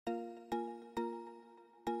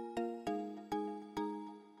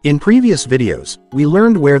In previous videos, we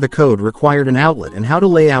learned where the code required an outlet and how to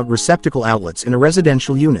lay out receptacle outlets in a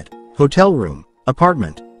residential unit, hotel room,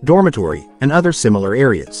 apartment, dormitory, and other similar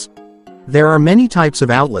areas. There are many types of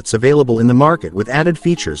outlets available in the market with added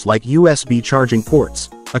features like USB charging ports,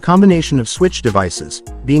 a combination of switch devices,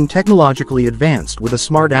 being technologically advanced with a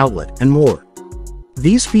smart outlet, and more.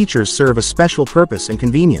 These features serve a special purpose and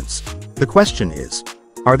convenience. The question is,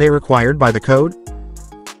 are they required by the code?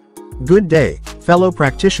 Good day, fellow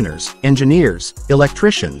practitioners, engineers,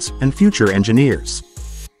 electricians, and future engineers.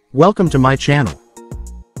 Welcome to my channel.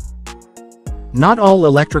 Not all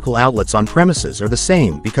electrical outlets on premises are the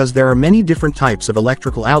same because there are many different types of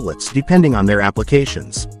electrical outlets depending on their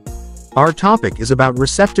applications. Our topic is about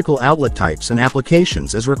receptacle outlet types and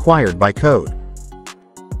applications as required by code.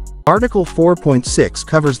 Article 4.6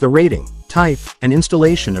 covers the rating, type, and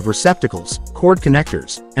installation of receptacles, cord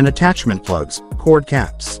connectors, and attachment plugs, cord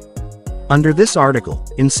caps. Under this article,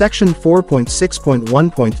 in section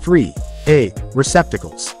 4.6.1.3, A,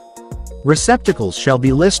 receptacles. Receptacles shall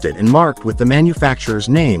be listed and marked with the manufacturer's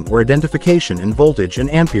name or identification and voltage and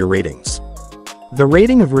ampere ratings. The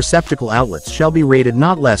rating of receptacle outlets shall be rated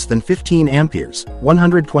not less than 15 amperes,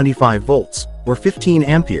 125 volts, or 15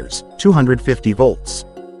 amperes, 250 volts.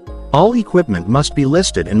 All equipment must be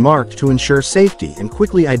listed and marked to ensure safety and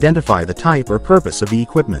quickly identify the type or purpose of the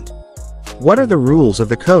equipment. What are the rules of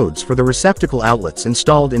the codes for the receptacle outlets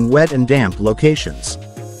installed in wet and damp locations?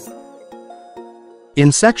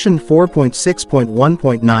 In section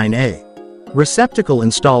 4.6.1.9a, receptacle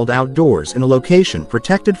installed outdoors in a location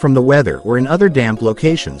protected from the weather or in other damp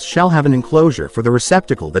locations shall have an enclosure for the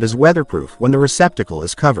receptacle that is weatherproof when the receptacle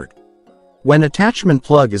is covered. When attachment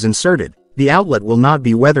plug is inserted, the outlet will not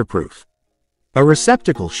be weatherproof. A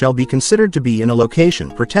receptacle shall be considered to be in a location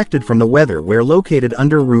protected from the weather where located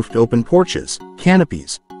under roofed open porches,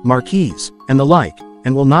 canopies, marquees, and the like,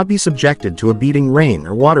 and will not be subjected to a beating rain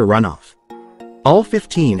or water runoff. All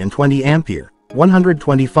 15 and 20 ampere,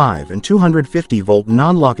 125 and 250 volt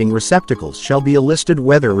non-locking receptacles shall be a listed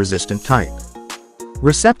weather-resistant type.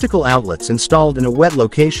 Receptacle outlets installed in a wet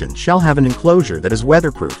location shall have an enclosure that is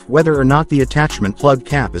weatherproof whether or not the attachment plug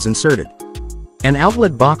cap is inserted. An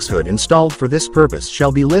outlet box hood installed for this purpose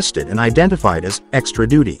shall be listed and identified as extra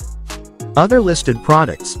duty. Other listed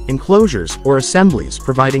products, enclosures, or assemblies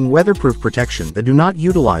providing weatherproof protection that do not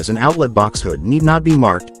utilize an outlet box hood need not be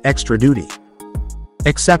marked extra duty.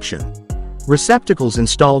 Exception: receptacles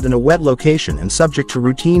installed in a wet location and subject to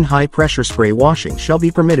routine high-pressure spray washing shall be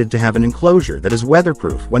permitted to have an enclosure that is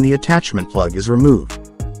weatherproof when the attachment plug is removed.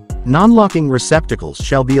 Non-locking receptacles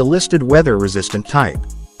shall be a listed weather-resistant type.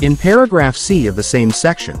 In paragraph C of the same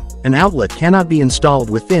section, an outlet cannot be installed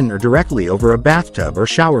within or directly over a bathtub or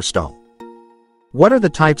shower stall. What are the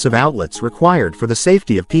types of outlets required for the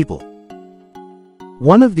safety of people?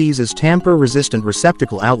 One of these is tamper-resistant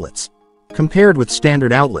receptacle outlets. Compared with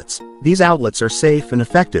standard outlets, these outlets are safe and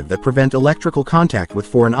effective that prevent electrical contact with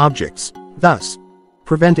foreign objects, thus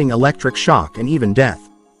preventing electric shock and even death.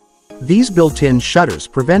 These built-in shutters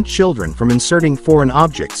prevent children from inserting foreign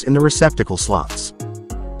objects in the receptacle slots.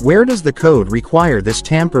 Where does the code require this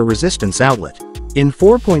tamper-resistance outlet? In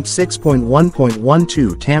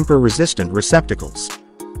 4.6.1.12 tamper-resistant receptacles.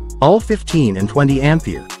 All 15 and 20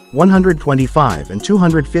 ampere, 125 and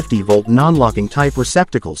 250 volt non-locking type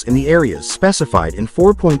receptacles in the areas specified in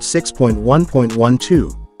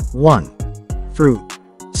 4.6.1.12, 1 through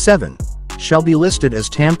 7, shall be listed as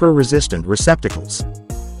tamper-resistant receptacles.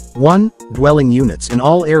 1. Dwelling units in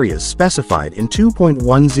all areas specified in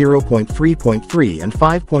 2.10.3.3 and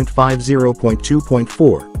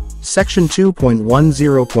 5.50.2.4. Section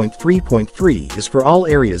 2.10.3.3 is for all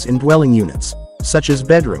areas in dwelling units, such as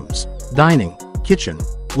bedrooms, dining, kitchen,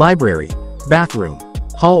 library, bathroom,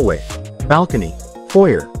 hallway, balcony,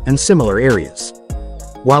 foyer, and similar areas.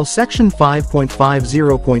 While Section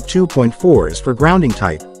 5.50.2.4 is for grounding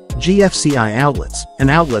type, GFCI outlets, and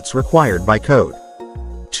outlets required by code.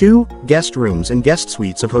 2. Guest rooms and guest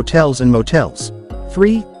suites of hotels and motels.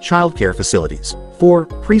 3. Childcare facilities. 4.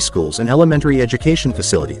 Preschools and elementary education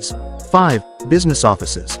facilities. 5. Business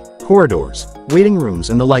offices, corridors, waiting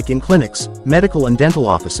rooms and the like in clinics, medical and dental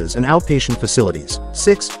offices and outpatient facilities.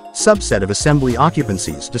 6. Subset of assembly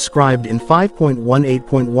occupancies described in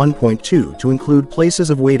 5.18.1.2 to include places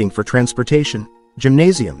of waiting for transportation,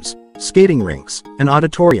 gymnasiums, skating rinks, and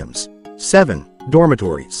auditoriums. 7.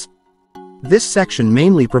 Dormitories. This section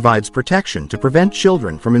mainly provides protection to prevent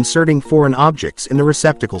children from inserting foreign objects in the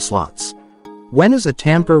receptacle slots. When is a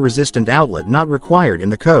tamper-resistant outlet not required in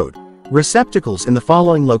the code? Receptacles in the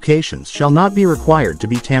following locations shall not be required to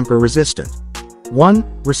be tamper-resistant.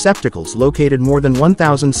 1. Receptacles located more than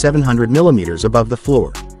 1,700 mm above the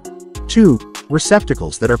floor. 2.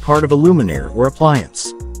 Receptacles that are part of a luminaire or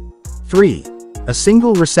appliance. 3. A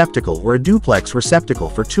single receptacle or a duplex receptacle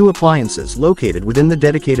for 2 appliances located within the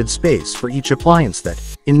dedicated space for each appliance that,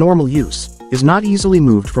 in normal use, is not easily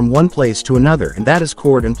moved from one place to another and that is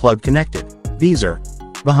cord and plug connected. These are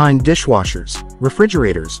behind dishwashers,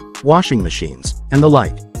 refrigerators, washing machines, and the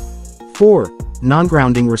like. 4.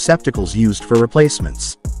 Non-grounding receptacles used for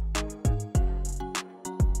replacements.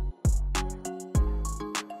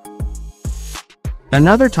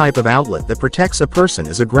 Another type of outlet that protects a person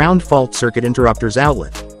is a ground fault circuit interrupters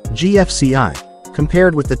outlet, GFCI.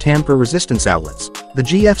 Compared with the tamper-resistant outlets, the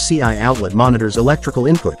GFCI outlet monitors electrical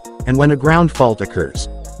input, and when a ground fault occurs,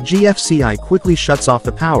 GFCI quickly shuts off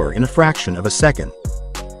the power in a fraction of a second.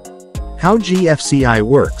 How GFCI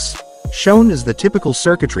works. Shown is the typical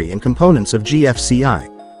circuitry and components of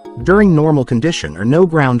GFCI. During normal condition or no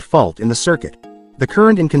ground fault in the circuit, the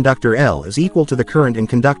current in conductor L is equal to the current in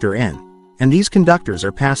conductor N, and these conductors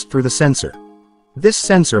are passed through the sensor. This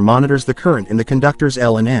sensor monitors the current in the conductors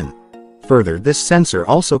L and N. Further, this sensor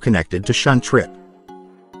also connected to shunt trip.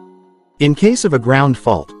 In case of a ground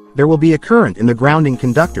fault, there will be a current in the grounding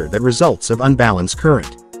conductor that results of unbalanced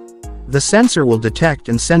current. The sensor will detect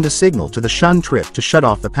and send a signal to the shunt trip to shut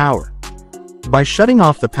off the power. By shutting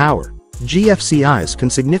off the power, GFCIs can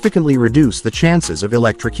significantly reduce the chances of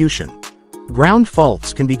electrocution. Ground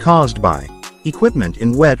faults can be caused by equipment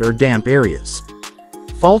in wet or damp areas,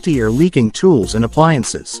 faulty or leaking tools and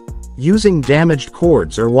appliances, using damaged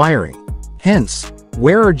cords or wiring. Hence,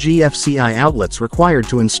 where are GFCI outlets required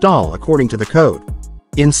to install according to the code?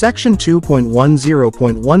 In Section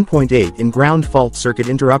 2.10.1.8 in ground fault circuit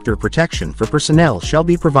interrupter protection for personnel shall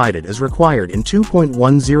be provided as required in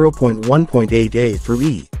 2.10.1.8a through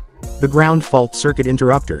e. The ground fault circuit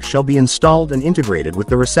interrupter shall be installed and integrated with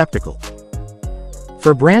the receptacle.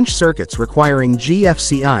 For branch circuits requiring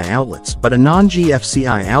GFCI outlets but a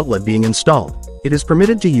non-GFCI outlet being installed, it is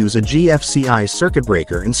permitted to use a GFCI circuit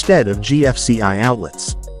breaker instead of GFCI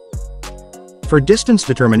outlets. For distance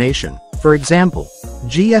determination, for example,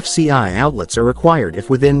 GFCI outlets are required if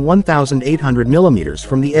within 1,800 mm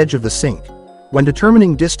from the edge of the sink. When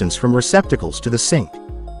determining distance from receptacles to the sink,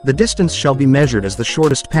 the distance shall be measured as the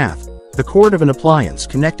shortest path. The cord of an appliance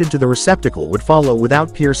connected to the receptacle would follow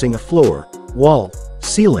without piercing a floor, wall,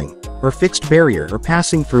 ceiling, or fixed barrier or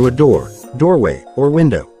passing through a door, doorway, or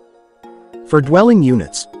window. For dwelling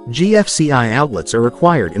units, GFCI outlets are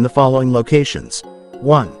required in the following locations.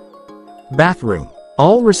 1. Bathroom.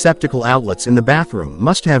 All receptacle outlets in the bathroom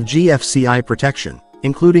must have GFCI protection,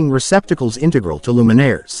 including receptacles integral to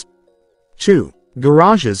luminaires. 2.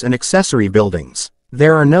 Garages and accessory buildings.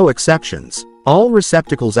 There are no exceptions. All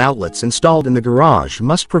receptacles outlets installed in the garage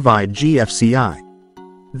must provide GFCI.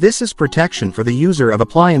 This is protection for the user of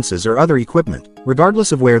appliances or other equipment,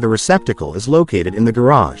 regardless of where the receptacle is located in the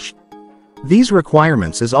garage. These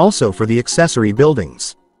requirements is also for the accessory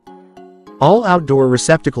buildings. All outdoor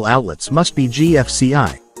receptacle outlets must be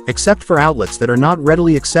GFCI, except for outlets that are not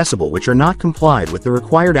readily accessible which are not complied with the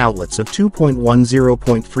required outlets of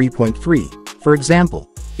 2.10.3.3. For example,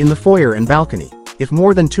 in the foyer and balcony, if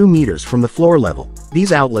more than 2 meters from the floor level,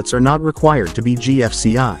 these outlets are not required to be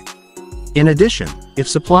GFCI. In addition, if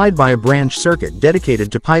supplied by a branch circuit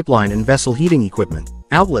dedicated to pipeline and vessel heating equipment,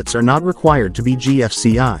 outlets are not required to be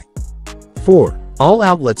GFCI. 4. All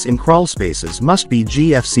outlets in crawl spaces must be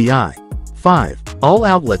GFCI. 5. All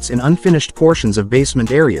outlets in unfinished portions of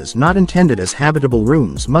basement areas not intended as habitable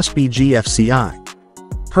rooms must be GFCI.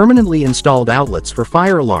 Permanently installed outlets for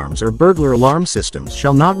fire alarms or burglar alarm systems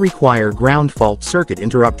shall not require ground fault circuit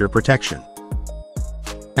interrupter protection.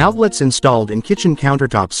 Outlets installed in kitchen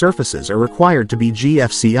countertop surfaces are required to be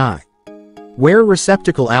GFCI. Where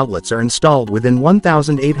receptacle outlets are installed within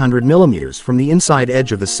 1,800 mm from the inside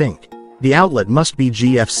edge of the sink, the outlet must be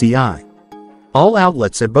GFCI. All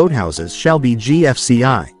outlets at boathouses shall be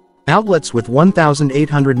GFCI. Outlets with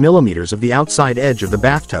 1,800 mm of the outside edge of the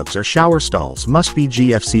bathtubs or shower stalls must be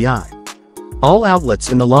GFCI. All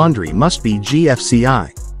outlets in the laundry must be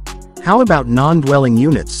GFCI. How about non-dwelling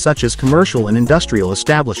units such as commercial and industrial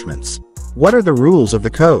establishments? What are the rules of the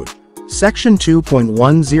code? Section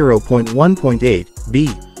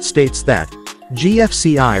 2.10.1.8b states that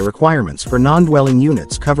GFCI requirements for non-dwelling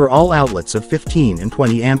units cover all outlets of 15 and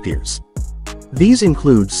 20 amperes. These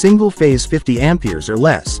include single-phase 50 amperes or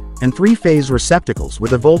less, and three-phase receptacles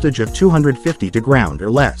with a voltage of 250 to ground or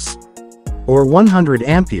less, or 100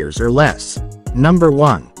 amperes or less. Number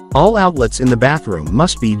 1. All outlets in the bathroom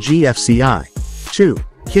must be GFCI. 2.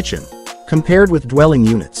 Kitchen. Compared with dwelling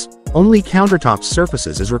units, only countertop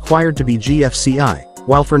surfaces is required to be GFCI,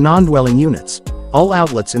 while for non-dwelling units, all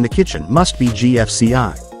outlets in the kitchen must be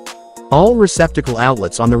GFCI. All receptacle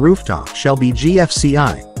outlets on the rooftop shall be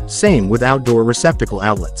GFCI, same with outdoor receptacle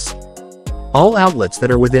outlets. All outlets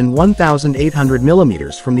that are within 1,800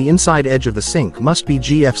 mm from the inside edge of the sink must be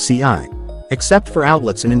GFCI, except for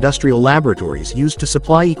outlets in industrial laboratories used to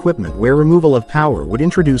supply equipment where removal of power would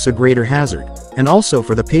introduce a greater hazard, and also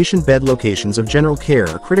for the patient bed locations of general care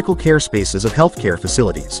or critical care spaces of healthcare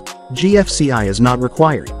facilities. GFCI is not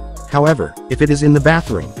required. However, if it is in the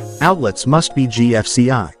bathroom, outlets must be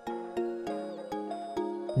GFCI.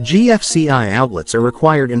 GFCI outlets are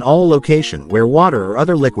required in all locations where water or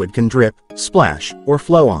other liquid can drip, splash, or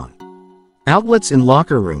flow on. Outlets in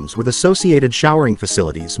locker rooms with associated showering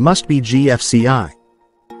facilities must be GFCI.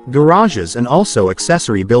 Garages and also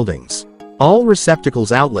accessory buildings. All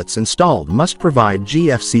receptacles outlets installed must provide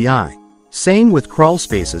GFCI. Same with crawl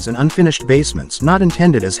spaces and unfinished basements not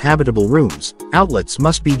intended as habitable rooms, outlets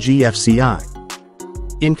must be GFCI.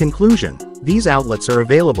 In conclusion, these outlets are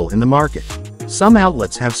available in the market. Some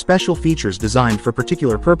outlets have special features designed for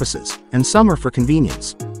particular purposes, and some are for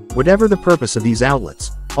convenience. Whatever the purpose of these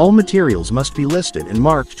outlets, all materials must be listed and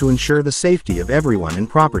marked to ensure the safety of everyone in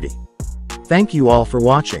property. Thank you all for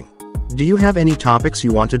watching. Do you have any topics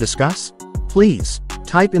you want to discuss? Please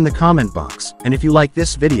type in the comment box, and if you like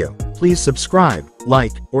this video, please subscribe,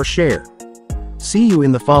 like, or share. See you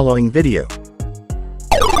in the following video.